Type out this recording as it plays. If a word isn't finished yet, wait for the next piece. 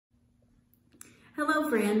Hello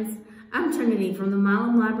friends, I'm Trinity from the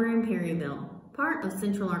Milam Library in Perryville, part of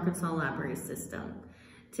Central Arkansas Library System.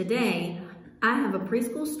 Today, I have a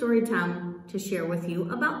preschool story time to share with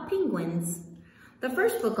you about penguins. The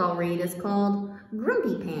first book I'll read is called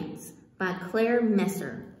Grumpy Pants by Claire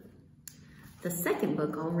Messer. The second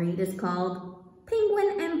book I'll read is called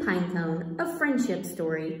Penguin and Pinecone, a friendship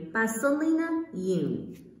story by Salina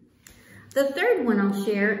Yoon. The third one I'll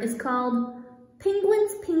share is called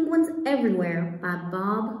Penguins, Penguins Everywhere by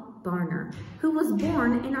Bob Barner, who was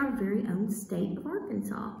born in our very own state of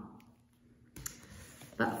Arkansas.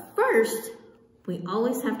 But first, we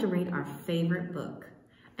always have to read our favorite book.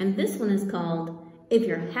 And this one is called If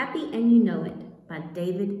You're Happy and You Know It by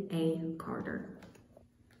David A. Carter.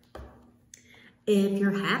 If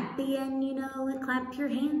you're happy and you know it, clap your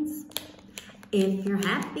hands. If you're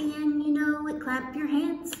happy and you know it, clap your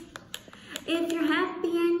hands. If you're happy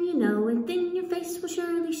and you know it, then your face will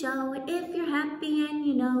surely show it. If you're happy and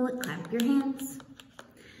you know it, clap your hands.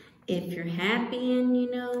 If you're happy and you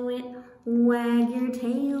know it, wag your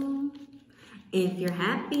tail. If you're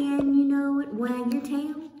happy and you know it, wag your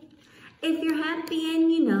tail. If you're happy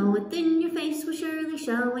and you know it, then your face will surely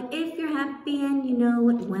show it. If you're happy and you know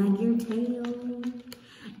it, wag your tail.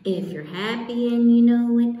 If you're happy and you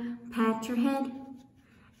know it, pat your head.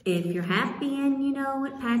 If you're happy and you know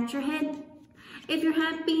it, pat your head. If you're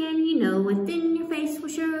happy and you know it, then your face will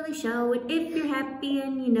surely show it. If you're happy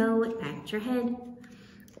and you know it, pat your head.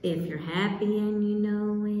 If you're happy and you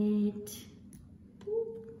know it,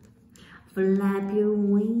 flap your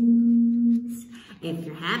wings. If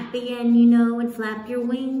you're happy and you know it, flap your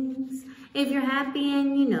wings. If you're happy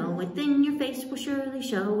and you know it, then your face will surely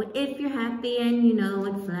show it. If you're happy and you know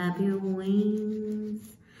it, flap your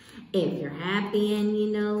wings. If you're happy and you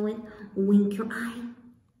know it, wink your eye.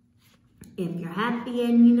 If you're happy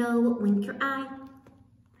and you know it, wink your eye.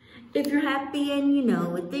 If you're happy and you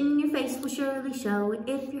know it, then your face will surely show it.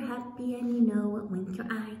 If you're happy and you know it, wink your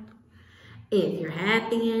eye. If you're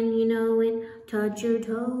happy and you know it, touch your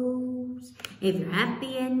toes. If you're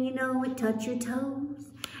happy and you know it, touch your toes.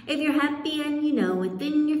 If you're happy and you know it,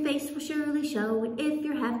 then your face will surely show it. If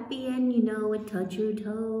you're happy and you know it, touch your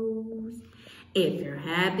toes. If you're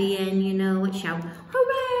happy and you know it, shout,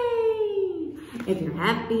 hooray! If you're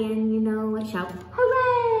happy and you know it, shout,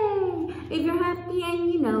 hooray! If you're happy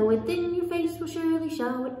and you know it, then your face will surely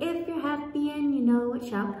show it. If you're happy and you know it,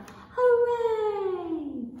 shout,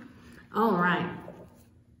 hooray! All right.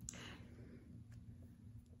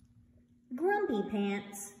 Grumpy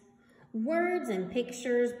Pants, Words and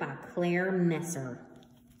Pictures by Claire Messer.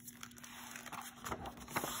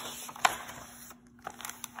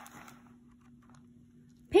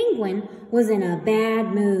 Penguin was in a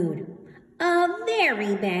bad mood, a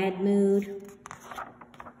very bad mood.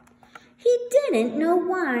 He didn't know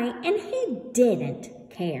why, and he didn't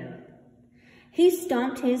care. He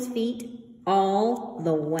stomped his feet all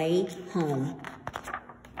the way home.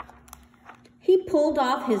 He pulled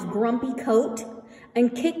off his grumpy coat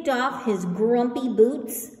and kicked off his grumpy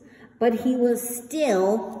boots, but he was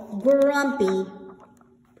still grumpy.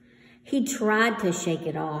 He tried to shake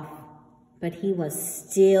it off, but he was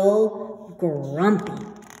still grumpy.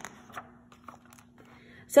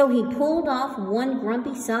 So he pulled off one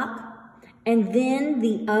grumpy sock and then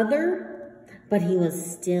the other, but he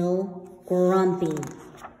was still grumpy.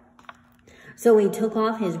 So he took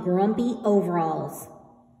off his grumpy overalls.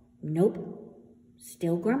 Nope,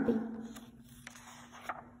 still grumpy.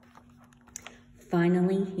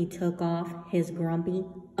 Finally, he took off his grumpy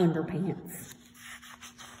underpants.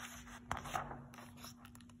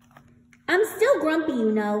 I'm still grumpy,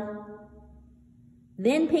 you know.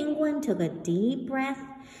 Then Penguin took a deep breath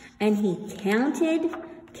and he counted,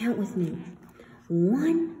 count with me,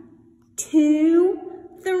 1, 2,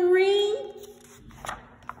 3,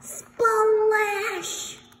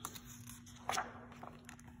 splash!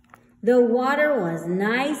 The water was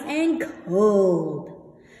nice and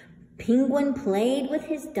cold. Penguin played with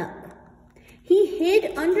his duck. He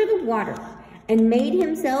hid under the water and made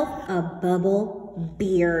himself a bubble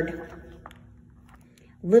beard.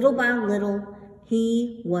 Little by little,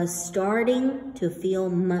 he was starting to feel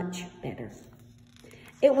much better.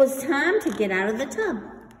 It was time to get out of the tub.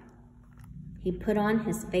 He put on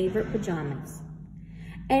his favorite pajamas,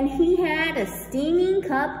 and he had a steaming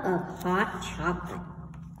cup of hot chocolate.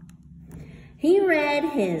 He read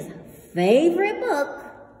his favorite book.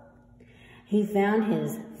 He found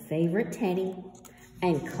his favorite teddy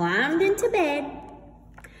and climbed into bed.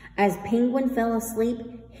 As Penguin fell asleep,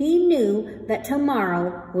 he knew that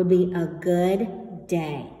tomorrow would be a good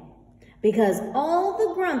day because all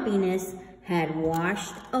the grumpiness had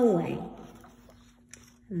washed away.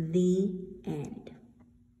 The end.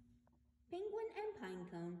 Penguin and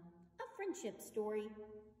Pinecone, a friendship story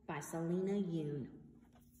by Salina Yoon.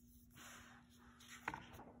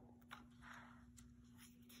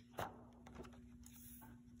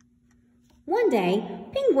 One day,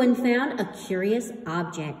 Penguin found a curious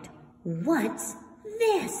object. What's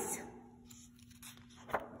this?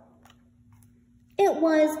 It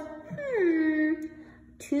was,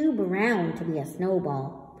 too brown to be a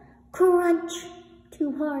snowball. Crunch,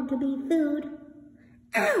 too hard to be food.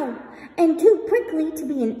 Ow, and too prickly to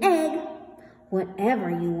be an egg. Whatever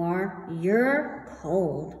you are, you're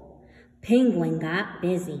cold. Penguin got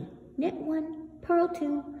busy. Knit one, purl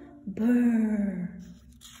two, brr.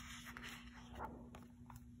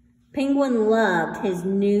 Penguin loved his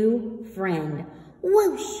new friend.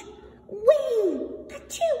 Whoosh, whee,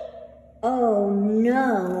 achoo. Oh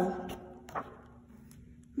no.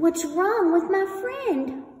 What's wrong with my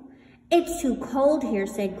friend? It's too cold here,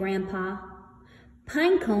 said Grandpa.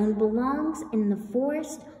 Pinecone belongs in the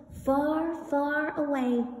forest far, far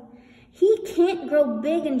away. He can't grow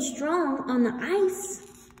big and strong on the ice.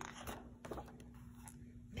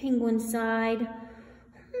 Penguin sighed.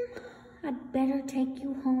 I'd better take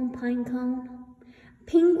you home, Pinecone.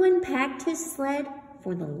 Penguin packed his sled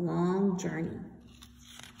for the long journey.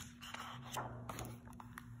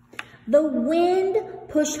 The wind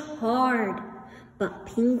pushed hard, but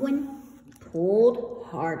Penguin pulled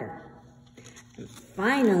harder. And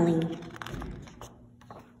finally,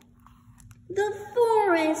 the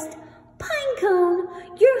forest!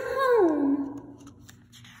 Pinecone, you're home!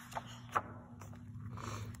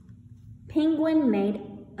 Penguin made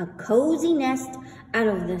a cozy nest out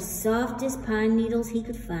of the softest pine needles he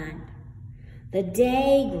could find. The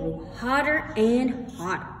day grew hotter and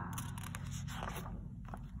hotter.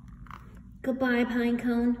 Goodbye,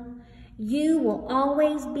 Pinecone. You will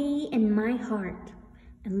always be in my heart.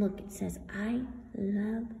 And look, it says, I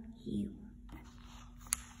love you.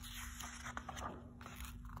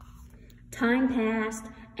 Time passed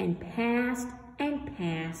and passed and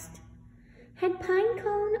passed. Had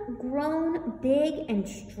Pinecone grown big and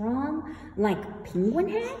strong like Penguin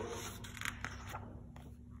had?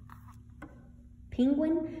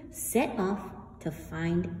 Penguin set off to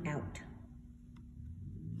find out.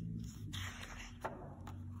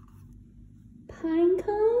 Pinecone?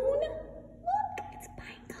 Look, it's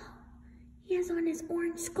Pinecone. He has on his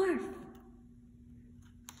orange scarf.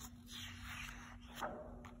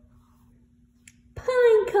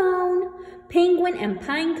 Pinecone! Penguin and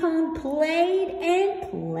Pinecone played and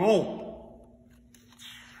played.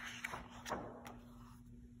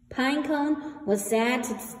 Pinecone was sad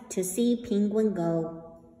to see Penguin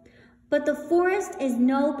go. But the forest is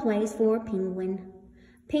no place for Penguin.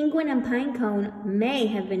 Penguin and Pinecone may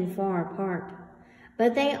have been far apart,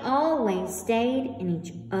 but they always stayed in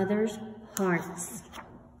each other's hearts.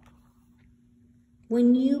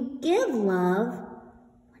 When you give love,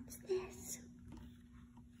 what's this?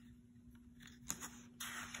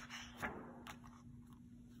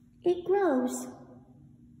 It grows.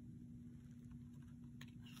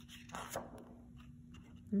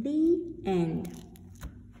 The end.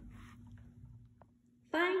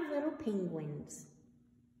 5 little penguins.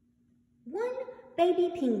 One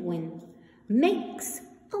baby penguin makes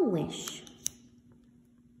a wish.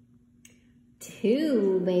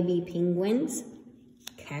 2 baby penguins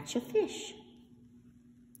catch a fish.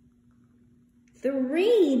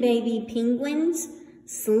 3 baby penguins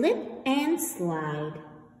slip and slide.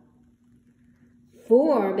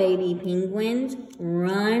 4 baby penguins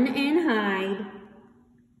run and hide.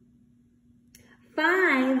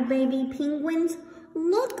 5 baby penguins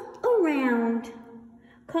look around,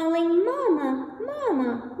 calling Mama,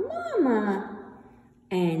 Mama, Mama.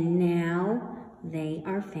 And now they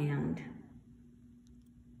are found.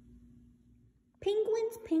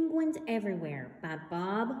 Penguins, Penguins Everywhere by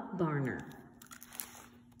Bob Barner.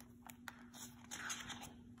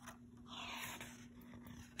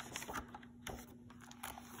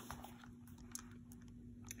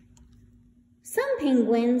 Some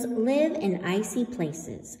penguins live in icy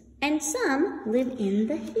places, and some live in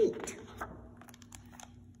the heat.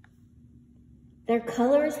 Their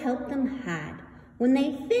colors help them hide when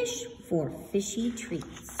they fish for fishy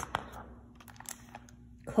treats.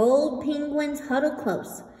 Cold penguins huddle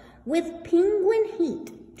close with penguin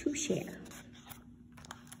heat to share.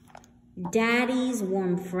 Daddies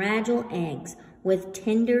warm fragile eggs with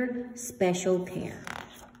tender, special care.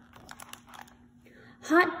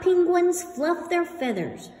 Hot penguins fluff their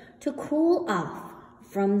feathers to cool off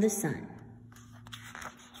from the sun.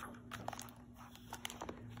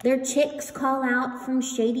 Their chicks call out from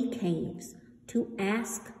shady caves to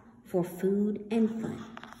ask for food and fun.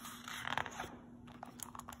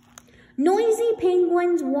 Noisy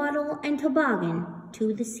penguins waddle and toboggan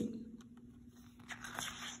to the sea.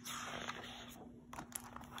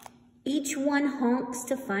 Each one honks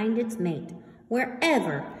to find its mate,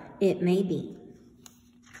 wherever it may be.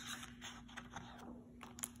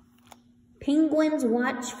 Penguins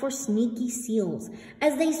watch for sneaky seals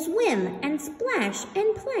as they swim and splash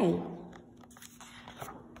and play.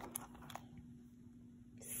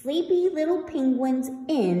 Sleepy little penguins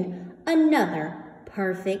end another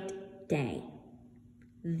perfect day.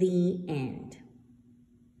 The end.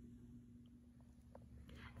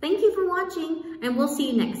 Thank you for watching, and we'll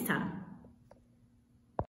see you next time.